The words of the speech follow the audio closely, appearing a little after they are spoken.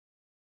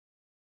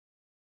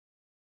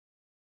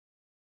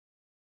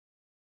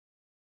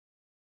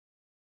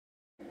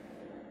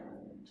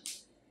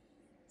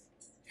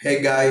Hey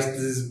guys,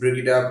 this is Bring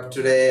It Up.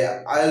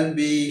 Today I'll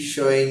be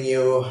showing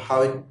you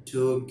how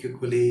to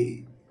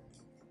quickly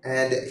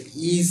and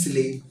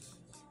easily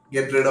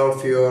get rid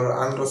of your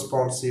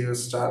unresponsive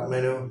start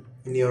menu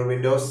in your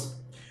Windows.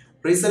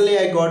 Recently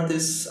I got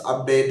this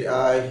update,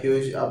 a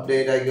huge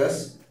update I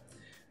guess,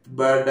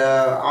 but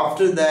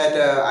after that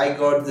I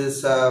got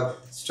this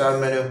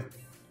start menu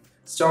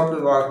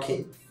stopped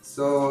working.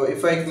 So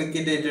if I click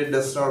it, it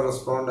does not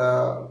respond.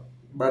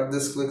 But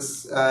this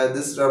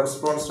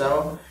responds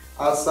now.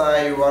 As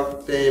I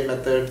worked a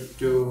method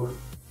to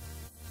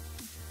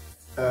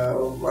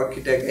work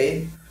it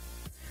again.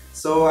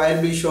 So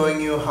I'll be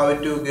showing you how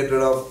to get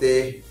rid of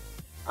the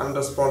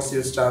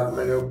unresponsive start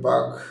menu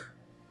bug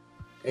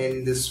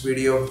in this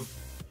video.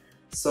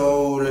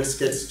 So let's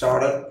get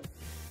started.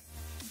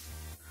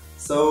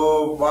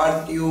 So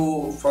what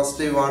you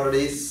firstly wanted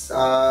is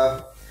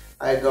I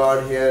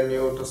got here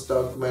new test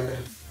document.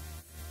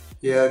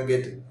 Here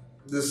get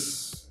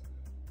this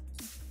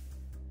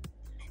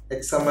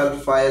XML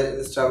file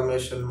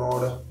installation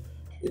mode.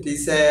 It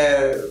is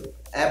a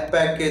app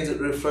package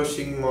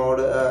refreshing mode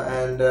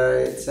and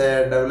it's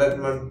a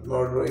development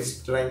mode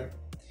restraint.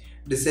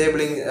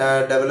 Disabling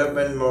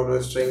development mode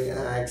restraint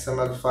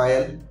XML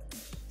file.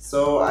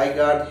 So I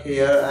got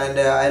here and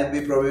I'll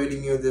be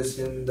providing you this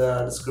in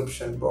the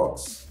description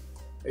box.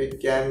 You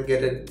can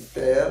get it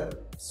there.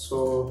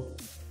 So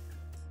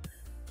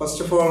first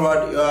of all,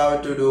 what you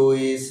have to do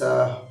is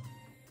go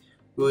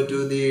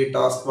to the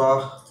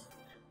taskbar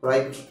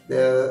right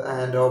there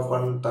and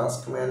open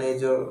task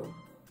manager,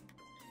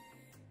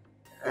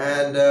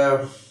 and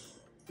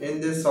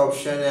in this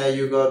option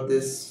you got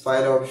this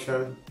file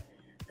option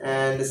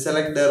and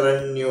select the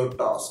run new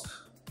task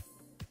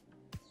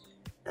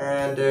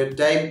and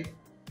type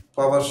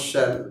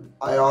PowerShell.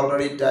 I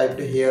already typed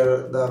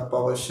here the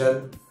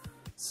PowerShell,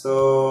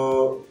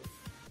 so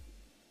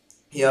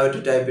you have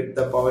to type it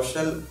the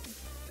PowerShell,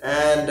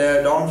 and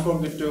don't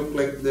forget to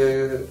click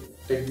the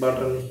tick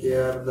button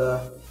here,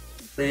 the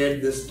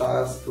create this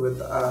task with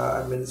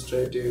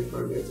administrative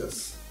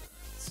privileges.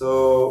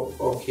 So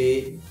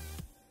okay,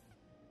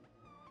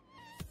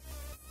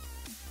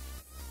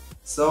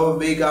 so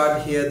we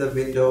got here the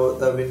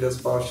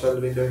Windows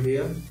PowerShell window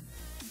here.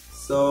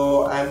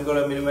 So I'm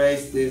gonna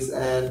minimize this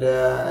and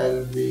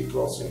I'll be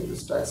closing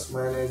this task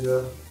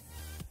manager,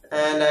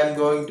 and I'm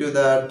going to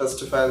the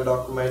test file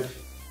document,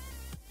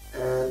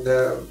 and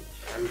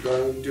I'm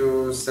going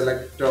to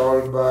select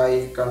all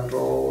by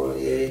Control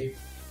A,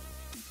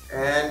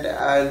 and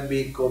I'll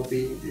be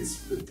copying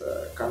this with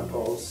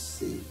Control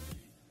C.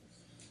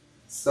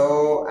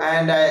 So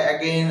and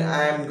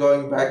I'm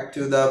going back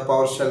to the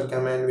PowerShell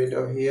command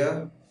window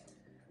here,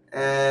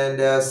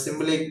 and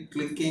simply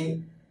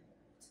clicking.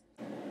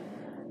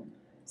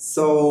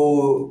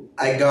 So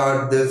I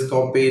got this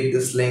copied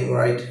this link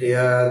right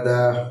here,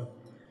 the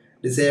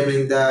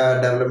disabling the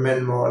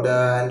development mode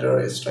and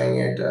restoring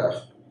it,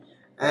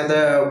 and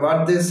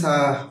what this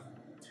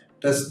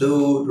does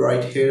do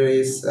right here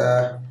is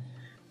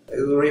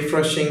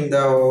refreshing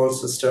the whole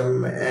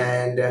system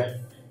and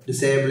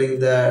disabling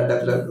the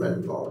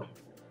development mode.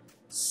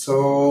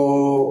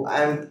 So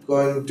I'm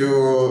going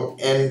to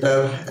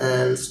enter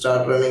and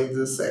start running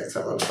this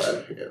XML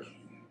file here.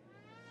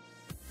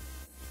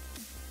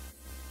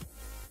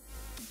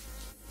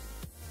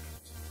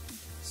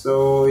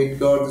 So it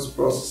got this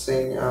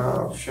processing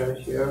option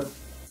here.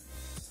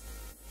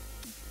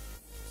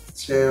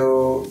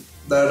 So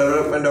the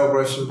development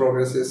operation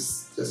progress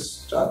is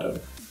just started,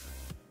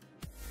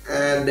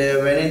 and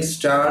when it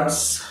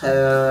starts,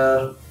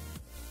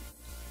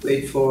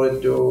 wait for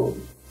it to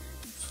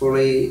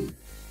fully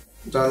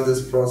run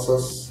this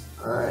process.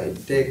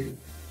 It take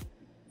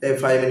a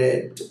 5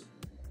 minute,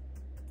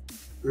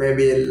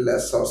 maybe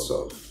less or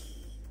so.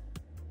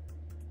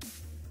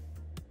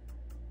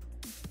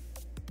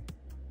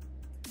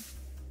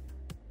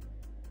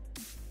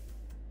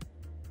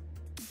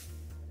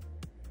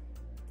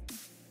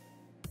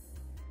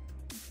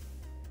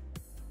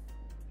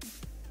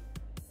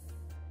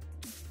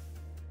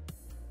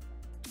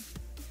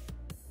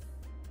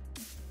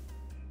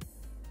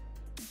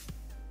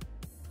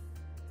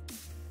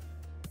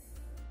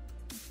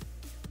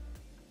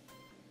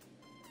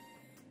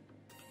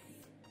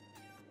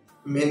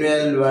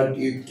 Meanwhile, what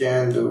you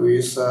can do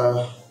is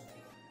go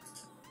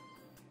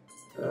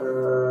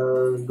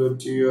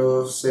to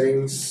your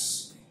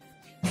settings.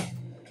 You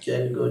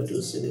can go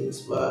to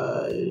settings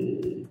by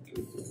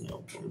clicking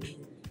open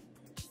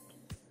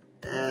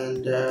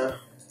and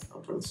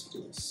open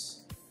settings,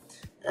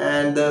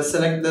 and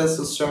select the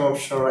system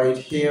option right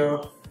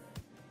here,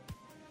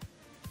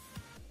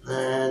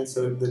 and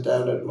select the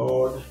tablet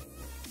mode.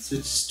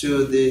 Switch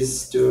to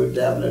this to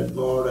tablet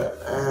mode,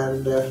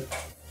 and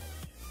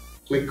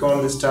click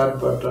on the start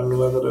button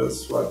whether it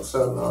works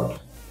or not.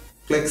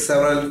 Click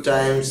several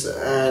times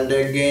and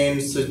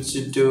again switch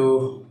it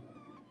to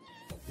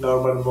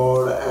normal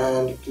mode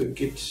and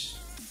click it.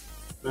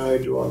 Now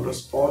it won't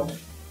respond.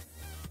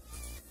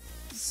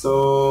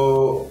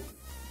 So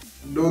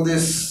do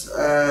this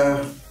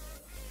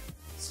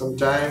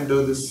sometime,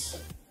 do this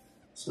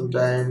some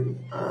time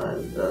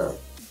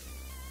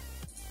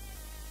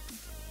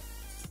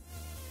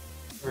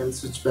and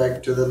switch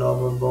back to the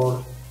normal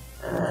mode,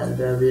 and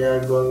we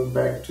are going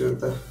back to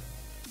the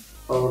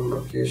our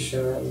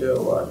location and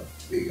what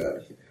we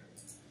got here.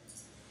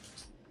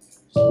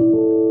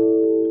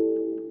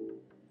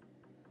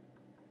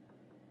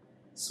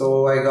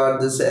 So I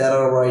got this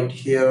error right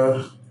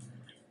here.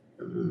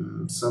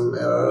 Some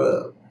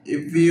error.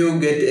 If you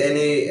get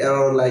any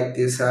error like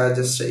this,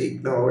 just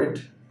ignore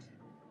it.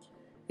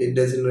 It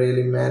doesn't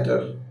really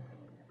matter.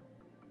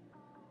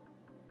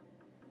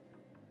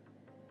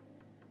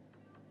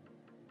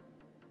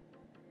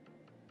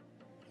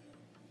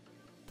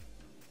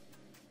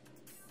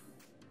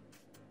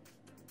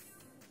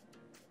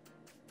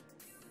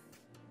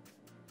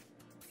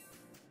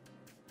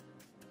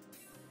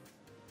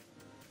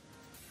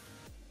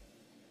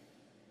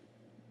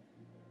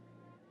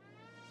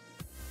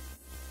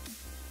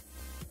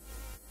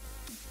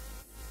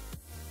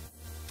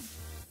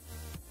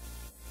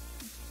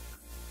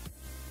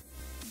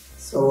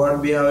 So what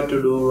we have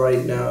to do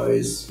right now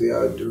is we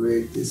have to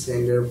wait this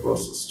entire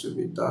process to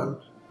be done.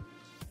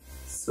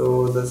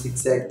 So the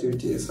 6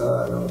 activities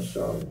are now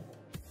shown.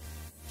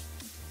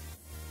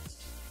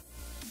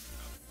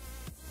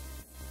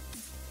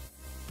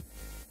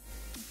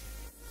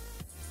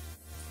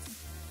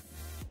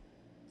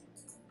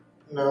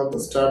 Now the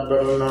start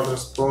button not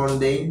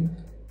responding,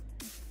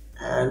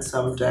 and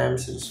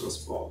sometimes it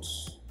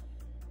responds.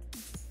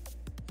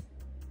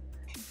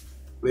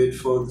 Wait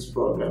for this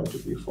program to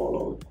be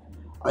followed.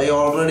 I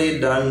already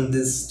done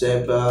this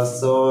step,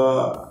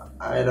 so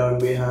I don't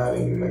be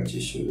having much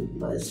issue with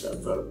my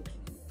server.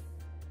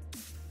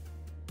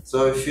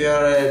 So if you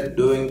are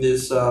doing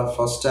this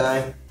first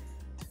time,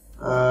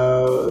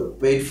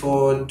 wait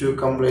for to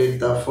complete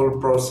the full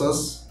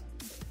process,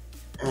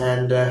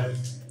 and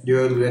you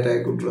will get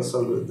a good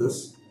result with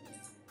this.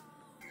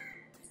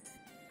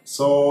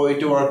 So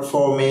it worked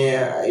for me.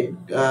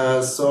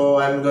 So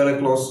I'm gonna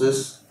close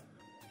this.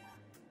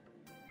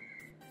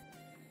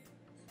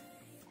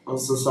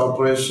 Process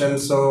operation,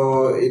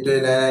 so it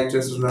an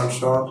actress is not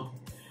shown.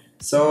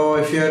 So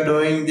if you are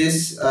doing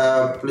this,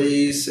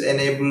 please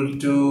enable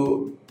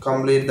to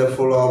complete the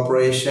full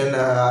operation.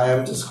 I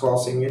am just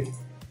closing it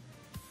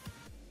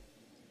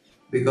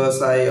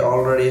because I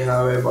already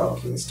have a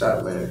working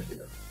start menu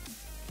here.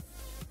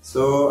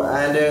 So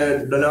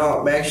and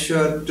make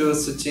sure to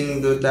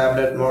switching the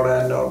tablet mode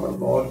and normal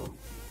mode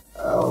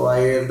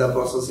while the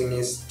processing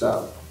is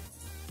done.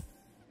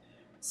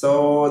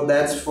 So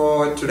that's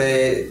for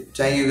today.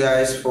 Thank you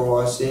guys for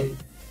watching,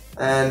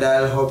 and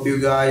I hope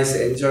you guys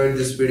enjoyed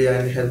this video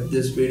and helped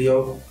this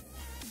video.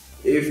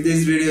 If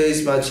this video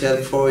is much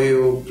help for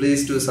you,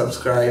 please do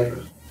subscribe,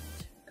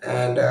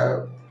 and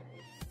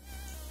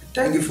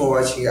thank you for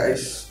watching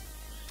guys.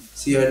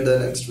 See you at the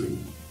next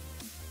video.